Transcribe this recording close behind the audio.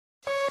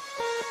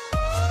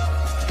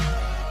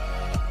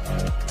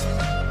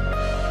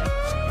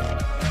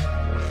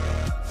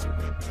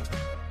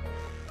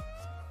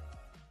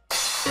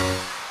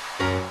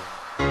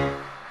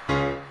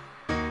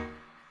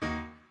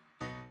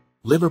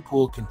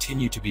Liverpool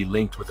continue to be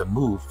linked with a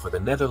move for the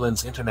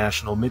Netherlands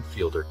international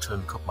midfielder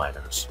Teun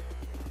Koopmeiners.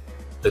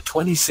 The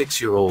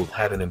 26-year-old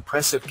had an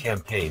impressive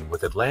campaign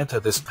with Atlanta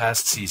this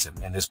past season,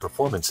 and his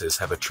performances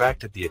have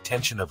attracted the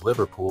attention of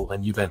Liverpool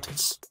and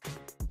Juventus.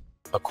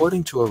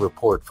 According to a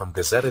report from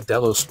Gazzetta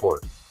dello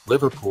Sport,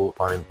 Liverpool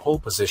are in pole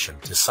position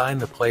to sign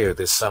the player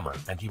this summer,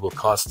 and he will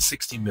cost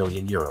 €60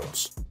 million.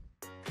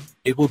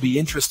 It will be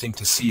interesting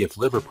to see if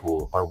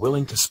Liverpool are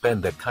willing to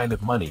spend that kind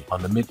of money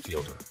on the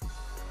midfielder.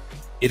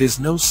 It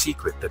is no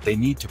secret that they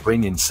need to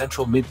bring in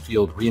central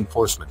midfield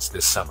reinforcements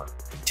this summer.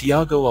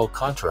 Thiago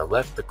Alcantara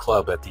left the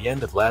club at the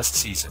end of last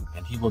season,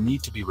 and he will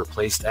need to be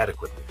replaced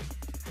adequately.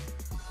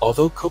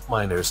 Although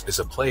Koopmeiners is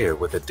a player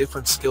with a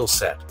different skill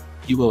set,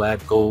 he will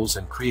add goals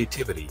and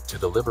creativity to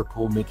the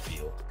Liverpool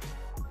midfield.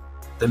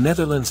 The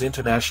Netherlands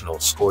international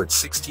scored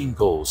 16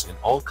 goals in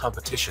all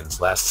competitions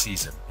last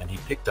season, and he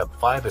picked up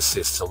 5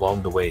 assists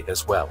along the way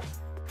as well.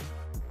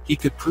 He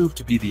could prove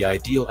to be the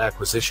ideal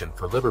acquisition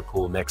for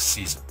Liverpool next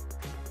season.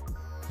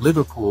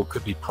 Liverpool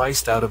could be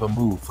priced out of a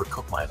move for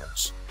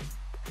Koopmeiners.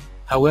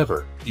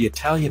 However, the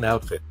Italian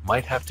outfit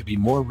might have to be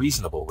more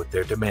reasonable with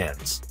their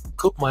demands.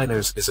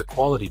 Koopmeiners is a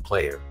quality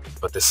player,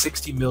 but the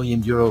 €60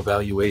 million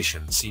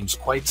valuation seems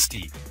quite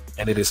steep,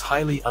 and it is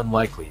highly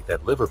unlikely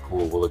that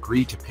Liverpool will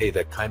agree to pay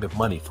that kind of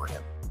money for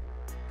him.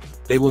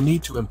 They will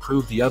need to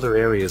improve the other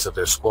areas of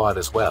their squad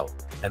as well,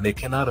 and they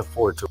cannot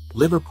afford to.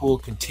 Liverpool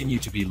continue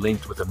to be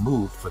linked with a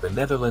move for the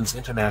Netherlands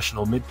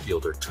international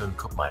midfielder Teun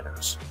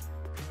Koopmeiners.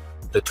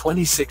 The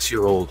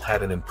 26-year-old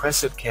had an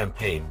impressive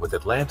campaign with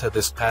Atlanta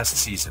this past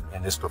season,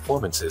 and his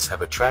performances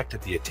have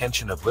attracted the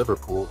attention of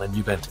Liverpool and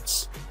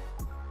Juventus.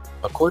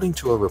 According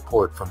to a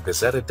report from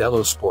Gazzetta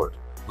dello Sport,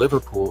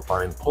 Liverpool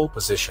are in pole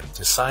position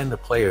to sign the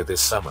player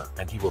this summer,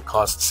 and he will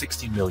cost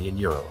 €60 million.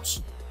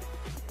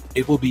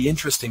 It will be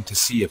interesting to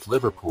see if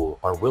Liverpool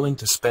are willing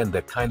to spend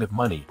that kind of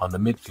money on the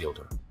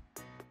midfielder.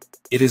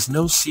 It is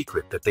no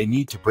secret that they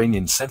need to bring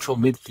in central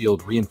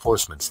midfield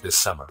reinforcements this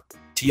summer.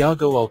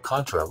 Thiago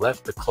Alcantara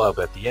left the club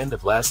at the end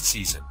of last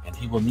season, and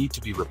he will need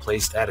to be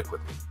replaced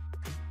adequately.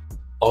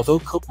 Although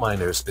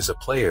Koopmeiners is a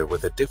player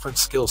with a different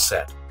skill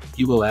set,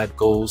 he will add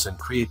goals and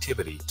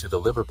creativity to the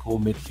Liverpool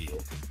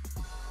midfield.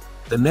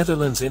 The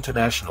Netherlands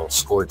international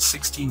scored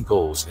 16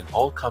 goals in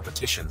all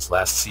competitions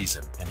last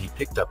season, and he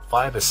picked up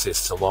 5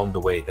 assists along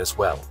the way as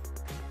well.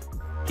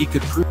 He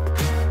could prove